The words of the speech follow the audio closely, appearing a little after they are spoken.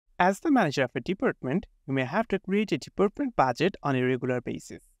As the manager of a department, you may have to create a department budget on a regular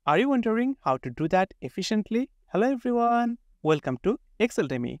basis. Are you wondering how to do that efficiently? Hello everyone, welcome to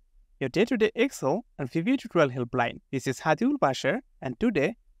Exceldemy, your day-to-day Excel and VBA tutorial helpline. This is Hadi Bashar, and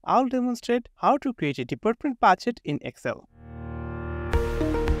today I'll demonstrate how to create a department budget in Excel.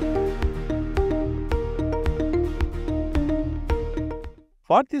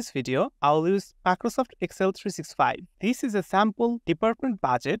 For this video, I'll use Microsoft Excel 365. This is a sample department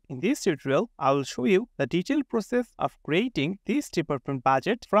budget. In this tutorial, I will show you the detailed process of creating this department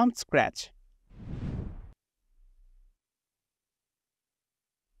budget from scratch.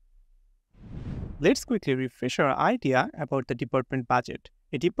 Let's quickly refresh our idea about the department budget.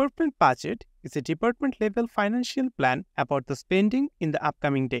 A department budget is a department-level financial plan about the spending in the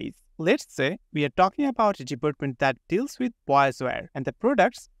upcoming days. Let's say we are talking about a department that deals with boys wear, and the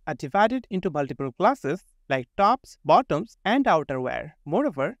products are divided into multiple classes like tops, bottoms, and outerwear.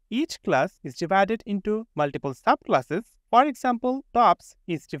 Moreover, each class is divided into multiple subclasses. For example, tops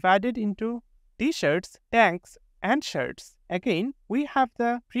is divided into t-shirts, tanks, and shirts. Again, we have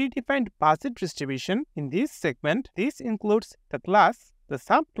the predefined budget distribution in this segment. This includes the class, the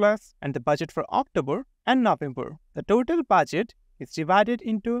subclass, and the budget for October and November. The total budget is divided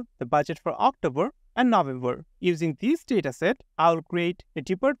into the budget for October and November. Using this dataset, I will create a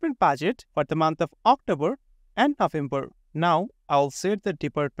department budget for the month of October and November. Now, I will set the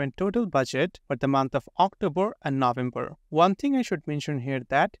department total budget for the month of October and November. One thing I should mention here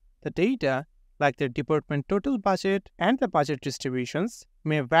that the data like the department total budget and the budget distributions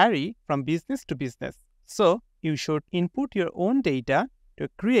may vary from business to business. So, you should input your own data to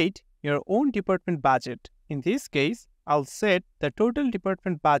create your own department budget. In this case, I'll set the total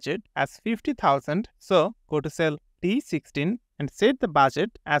department budget as 50,000. So, go to cell D16 and set the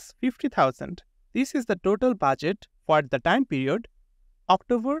budget as 50,000. This is the total budget for the time period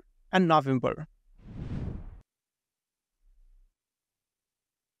October and November.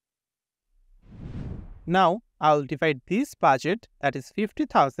 Now, I'll divide this budget, that is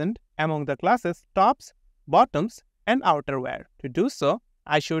 50,000, among the classes tops, bottoms, and outerwear. To do so,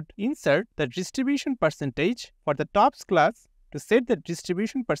 I should insert the distribution percentage for the tops class. To set the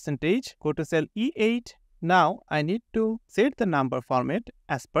distribution percentage, go to cell E8. Now, I need to set the number format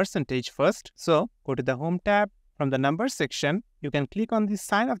as percentage first. So, go to the Home tab. From the Numbers section, you can click on the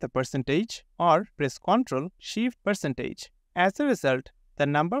sign of the percentage or press Ctrl+Shift percentage. As a result, the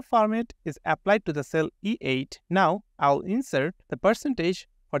number format is applied to the cell E8. Now, I'll insert the percentage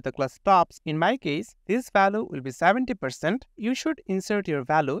for the class tops. In my case, this value will be 70%. You should insert your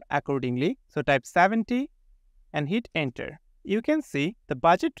value accordingly. So type 70 and hit enter. You can see the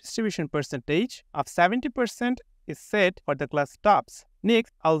budget distribution percentage of 70% is set for the class tops.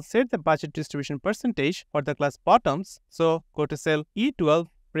 Next, I'll set the budget distribution percentage for the class bottoms. So go to cell E12,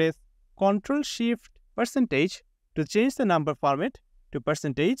 press Ctrl+Shift percentage to change the number format to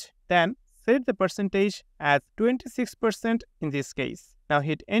percentage. Then set the percentage as 26% in this case. Now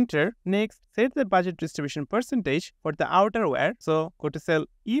hit enter. Next, set the budget distribution percentage for the outerwear. So go to cell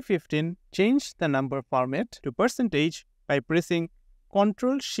E15, change the number format to percentage by pressing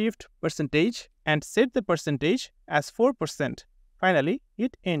Ctrl+Shift percentage and set the percentage as 4%. Finally,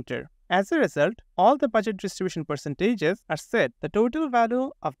 hit enter. As a result, all the budget distribution percentages are set. The total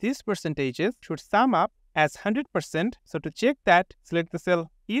value of these percentages should sum up as 100%. So to check that, select the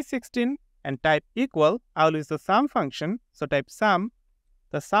cell E16 and type equal. I'll use the sum function. So type sum.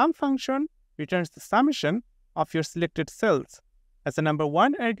 The sum function returns the summation of your selected cells. As the number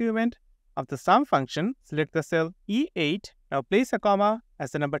 1 argument of the sum function, select the cell E8. Now place a comma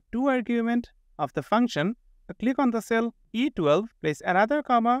as the number 2 argument of the function. Now click on the cell E12, place another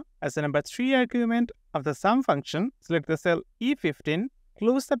comma as the number 3 argument of the sum function. Select the cell E15,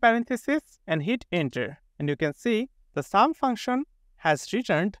 close the parenthesis and hit enter. And you can see the sum function has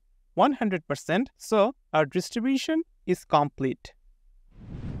returned 100%. So our distribution is complete.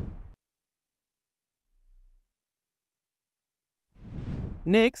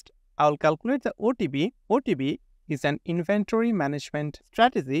 Next, I'll calculate the OTB. OTB is an inventory management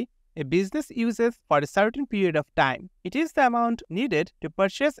strategy a business uses for a certain period of time. It is the amount needed to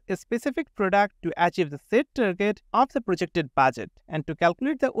purchase a specific product to achieve the set target of the projected budget. And to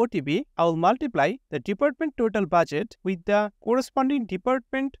calculate the OTB, I will multiply the department total budget with the corresponding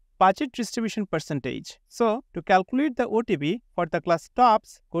department budget distribution percentage. So, to calculate the OTB for the class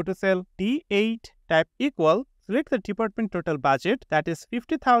tops, go to cell D8, type equal, select the department total budget, that is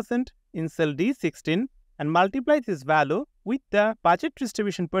 50,000 in cell D16, and multiply this value with the budget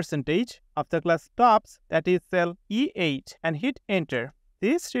distribution percentage of the class tops, that is cell E8, and hit enter.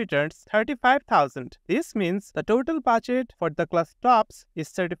 this returns 35,000. This means the total budget for the class tops is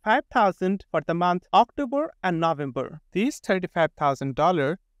 35,000 for the month October and November. This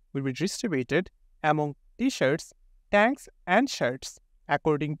 $35,000 will be distributed among t-shirts, tanks, and shirts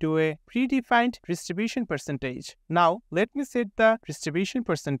according to a predefined distribution percentage. Now, let me set the distribution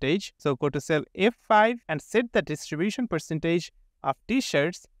percentage. So go to cell F5 and set the distribution percentage of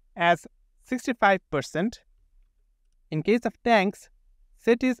t-shirts as 65%. In case of tanks,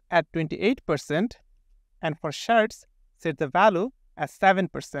 set is at 28%, and for shirts, set the value as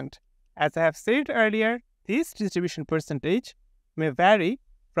 7%. As I have said earlier, this distribution percentage may vary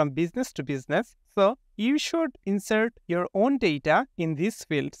from business to business, so you should insert your own data in these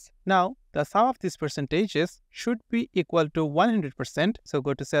fields. Now, the sum of these percentages should be equal to 100%. So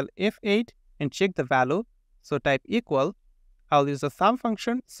go to cell F8 and check the value. So type equal. I'll use the sum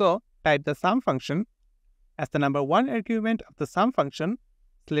function. So type the sum function. As the number 1 argument of the sum function,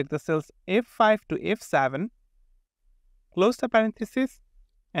 select the cells F5 to F7, close the parenthesis,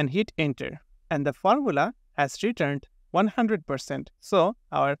 and hit enter. And the formula has returned 100%. So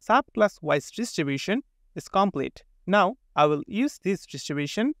our subclass wise distribution is complete. Now I will use this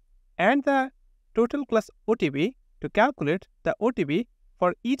distribution and the total class OTB to calculate the OTB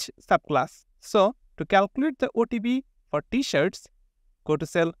for each subclass. So to calculate the OTB for t-shirts, go to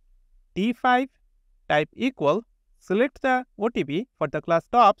cell D5, type equal, select the OTB for the class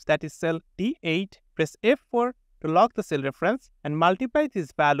tops, that is cell D8, press F4 to lock the cell reference and multiply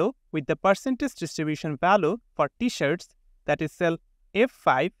this value with the percentage distribution value for t-shirts, that is cell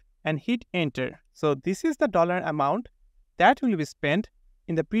F5, and hit enter. So this is the dollar amount that will be spent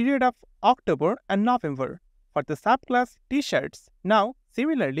in the period of October and November for the subclass t-shirts. Now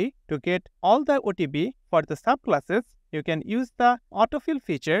similarly, to get all the OTB for the subclasses, you can use the autofill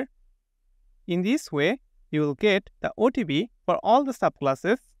feature. In this way, you will get the OTB for all the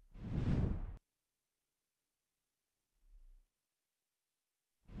subclasses.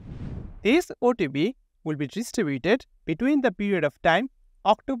 This OTB will be distributed between the period of time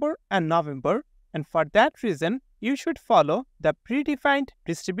October and November, and for that reason, you should follow the predefined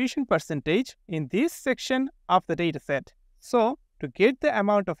distribution percentage in this section of the dataset. So, to get the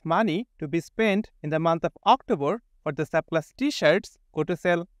amount of money to be spent in the month of October for the subclass t-shirts, go to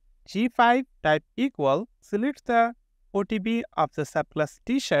cell G5, type equal, select the OTB of the subclass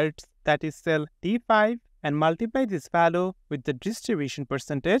t-shirts, that is cell D5, and multiply this value with the distribution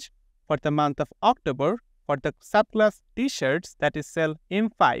percentage for the month of October for the subclass t-shirts, that is cell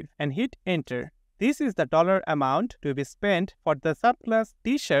M5, and hit enter. This is the dollar amount to be spent for the subclass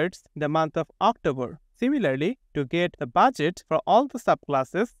t-shirts in the month of October. Similarly, to get the budget for all the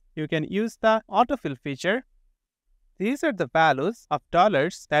subclasses, you can use the autofill feature. These are the values of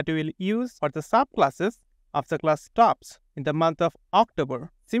dollars that we will use for the subclasses of the class tops in the month of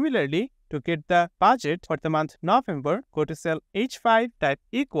October. Similarly, to get the budget for the month November, go to cell H5, type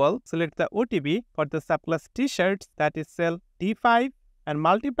equal, select the OTB for the subclass t-shirts, that is cell D5, and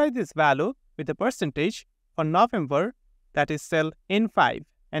multiply this value with the percentage for November, that is cell N5,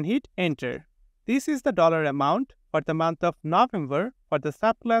 and hit enter. This is the dollar amount for the month of November for the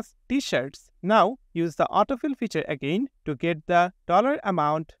subclass t-shirts. Now use the autofill feature again to get the dollar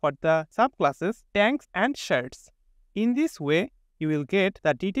amount for the subclasses tanks and shirts. In this way, you will get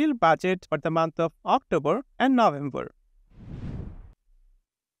the detailed budget for the month of October and November.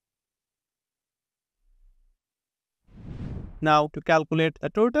 Now to calculate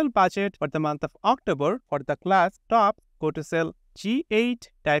the total budget for the month of October for the class top, go to cell G8,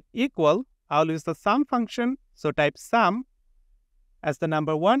 type equal. I'll use the sum function, so type sum. As the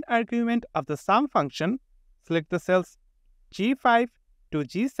number 1 argument of the sum function, select the cells G5 to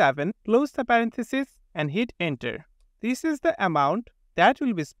G7, close the parenthesis, and hit enter. This is the amount that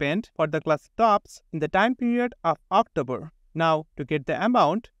will be spent for the class tops in the time period of October. Now, to get the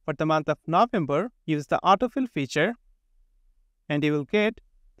amount for the month of November, use the autofill feature, and you will get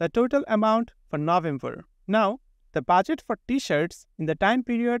the total amount for November. Now, the budget for t-shirts in the time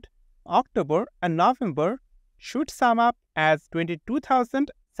period October and November should sum up as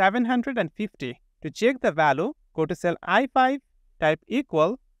 22,750. To check the value, go to cell I5, type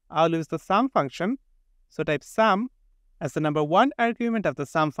equal. I'll use the sum function, so type sum. As the number 1 argument of the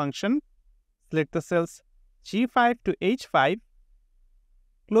sum function, select the cells G5 to H5,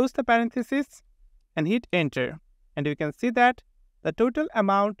 close the parenthesis, and hit enter. And you can see that the total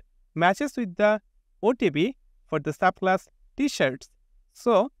amount matches with the OTB for the subclass t-shirts.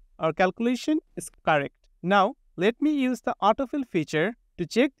 So our calculation is correct. Now let me use the autofill feature to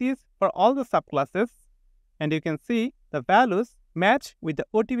check this for all the subclasses, and you can see the values match with the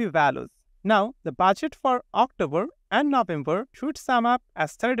OTB values. Now the budget for October and November should sum up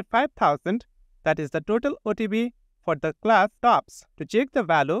as 35,000. That is the total OTB for the class tops. To check the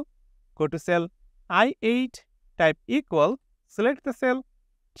value, go to cell I8, type equal, select the cell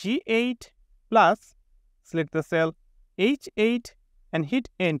G8 plus, select the cell H8 and hit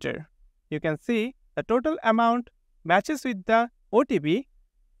enter. You can see the total amount matches with the OTB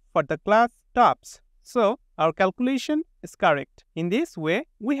for the class tops. So our calculation is correct. In this way,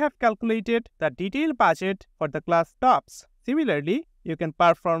 we have calculated the detailed budget for the class tops. Similarly, you can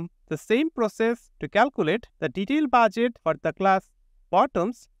perform the same process to calculate the detailed budget for the class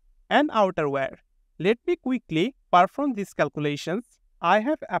bottoms and outerwear. Let me quickly perform these calculations. I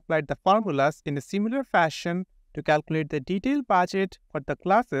have applied the formulas in a similar fashion to calculate the detailed budget for the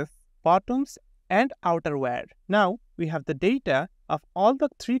classes bottoms and outerwear. Now we have the data of all the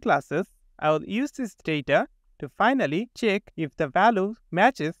three classes. I will use this data to finally check if the value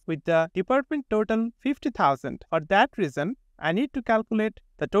matches with the department total 50,000. For that reason, I need to calculate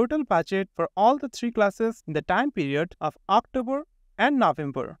the total budget for all the three classes in the time period of October and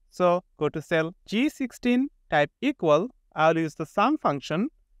November. So go to cell G16, type equal. I'll use the sum function.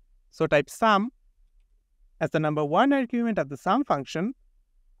 So type sum as the number one argument of the sum function.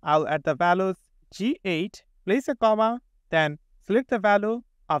 I'll add the values G8, place a comma, then select the value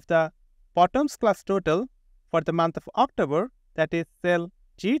of the bottoms class total for the month of October, that is cell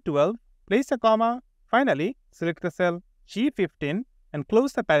G12, place a comma, finally select the cell G15 and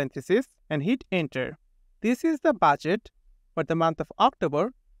close the parenthesis and hit enter. This is the budget for the month of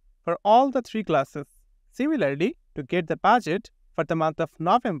October for all the three classes. Similarly, to get the budget for the month of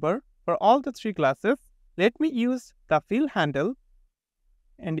November for all the three classes, let me use the fill handle,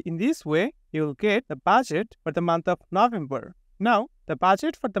 and in this way you will get the budget for the month of November. Now, the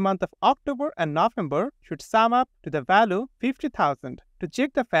budget for the month of October and November should sum up to the value 50,000. To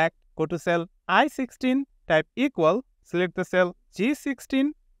check the fact, go to cell I16, type equal, select the cell G16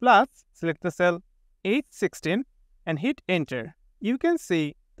 plus, select the cell H16 and hit enter. You can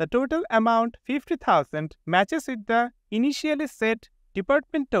see the total amount 50,000 matches with the initially set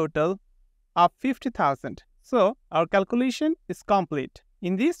department total of 50,000. So our calculation is complete.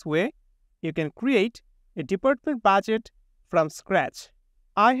 In this way, you can create a department budget from scratch.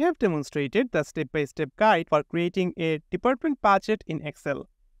 I have demonstrated the step-by-step guide for creating a department budget in Excel.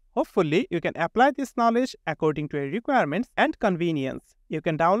 Hopefully, you can apply this knowledge according to your requirements and convenience. You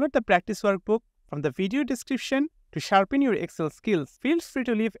can download the practice workbook from the video description to sharpen your Excel skills. Feel free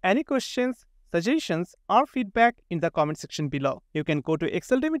to leave any questions, suggestions, or feedback in the comment section below. You can go to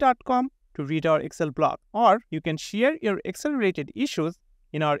exceldemy.com to read our Excel blog, or you can share your Excel-related issues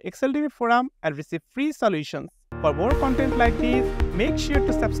in our Exceldemy forum and receive free solutions. For more content like this, make sure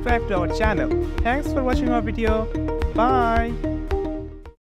to subscribe to our channel. Thanks for watching our video. Bye!